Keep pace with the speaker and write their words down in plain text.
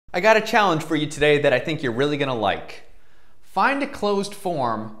I got a challenge for you today that I think you're really gonna like. Find a closed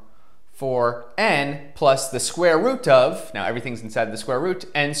form for n plus the square root of, now everything's inside the square root,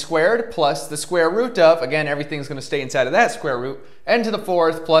 n squared plus the square root of, again everything's gonna stay inside of that square root, n to the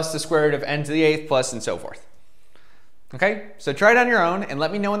fourth plus the square root of n to the eighth plus and so forth. Okay, so try it on your own and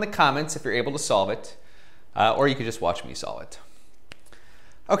let me know in the comments if you're able to solve it, or you could just watch me solve it.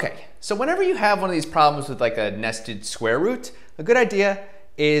 Okay, so whenever you have one of these problems with like a nested square root, a good idea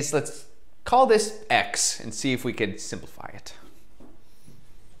is let's call this x and see if we could simplify it.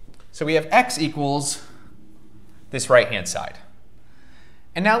 So we have x equals this right-hand side.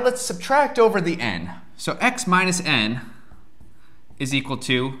 And now let's subtract over the n. So x minus n is equal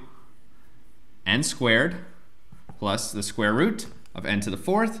to n squared plus the square root of n to the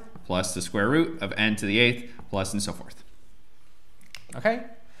fourth plus the square root of n to the eighth plus and so forth. Okay?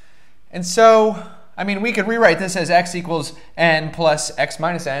 And so, I mean, we could rewrite this as x equals n plus x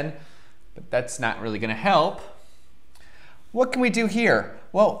minus n, but that's not really going to help. What can we do here?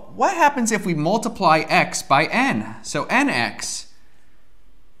 Well, what happens if we multiply x by n? So nx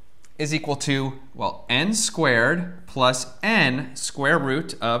is equal to, well, n squared plus n square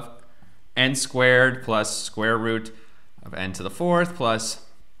root of n squared plus square root of n to the fourth plus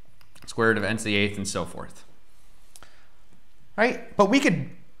square root of n to the eighth and so forth. Right? But we could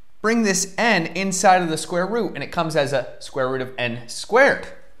bring this n inside of the square root and it comes as a square root of n squared.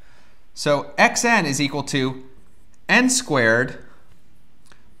 So xn is equal to n squared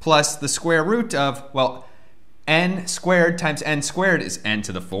plus the square root of, well, n squared times n squared is n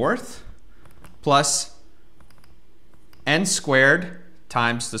to the fourth plus n squared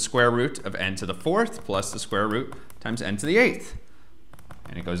times the square root of n to the fourth plus the square root times n to the eighth.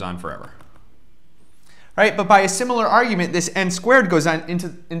 And it goes on forever. Right? But by a similar argument, this n squared goes on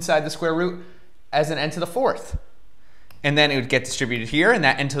inside the square root as an n to the fourth. And then it would get distributed here, and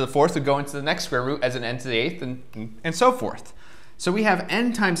that n to the fourth would go into the next square root as an n to the eighth, and so forth. So we have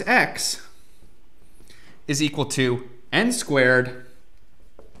n times x is equal to n squared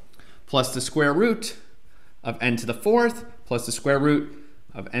plus the square root of n to the fourth plus the square root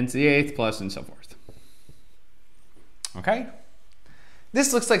of n to the eighth plus and so forth. Okay?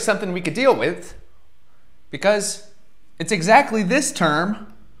 This looks like something we could deal with because it's exactly this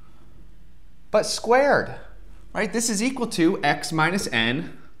term, but squared. Right? This is equal to x minus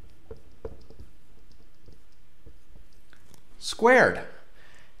n squared.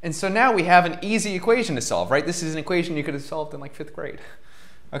 And so now we have an easy equation to solve, right? This is an equation you could have solved in like 5th grade.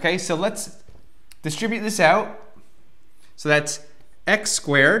 Okay, so let's distribute this out. So that's x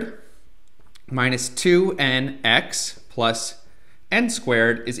squared minus 2nx plus n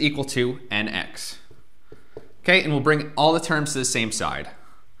squared is equal to nx. Okay, and we'll bring all the terms to the same side.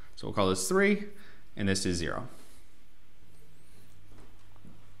 So we'll call this 3, and this is 0.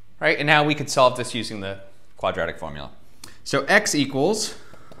 Right, and now we could solve this using the quadratic formula. So x equals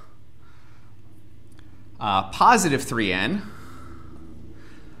positive 3n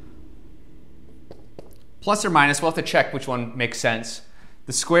plus or minus, we'll have to check which one makes sense,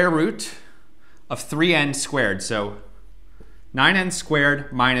 the square root of 3n squared. So 9n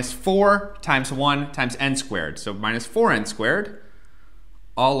squared minus 4 times 1 times n squared. So minus 4n squared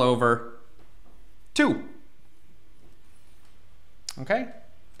all over 2. Okay?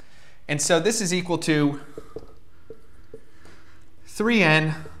 And so this is equal to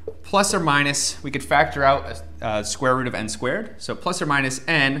 3n plus or minus, we could factor out a square root of n squared. So plus or minus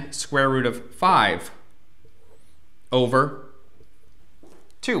n square root of 5 over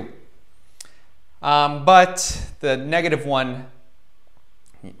 2. But the negative one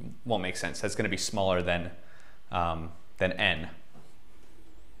won't make sense. That's going to be smaller than n.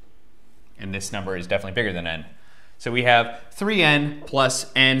 And this number is definitely bigger than n. So we have 3n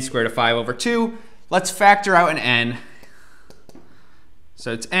plus n squared of 5 over 2. Let's factor out an n.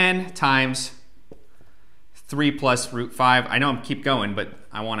 So it's n times 3 plus root 5. I know I'm keep going, but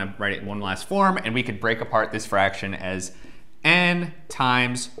I want to write it in one last form. And we could break apart this fraction as n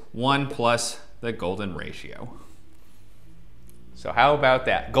times 1 plus the golden ratio. So how about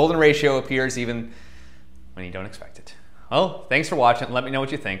that? Golden ratio appears even when you don't expect it. Well, thanks for watching. Let me know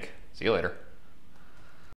what you think. See you later.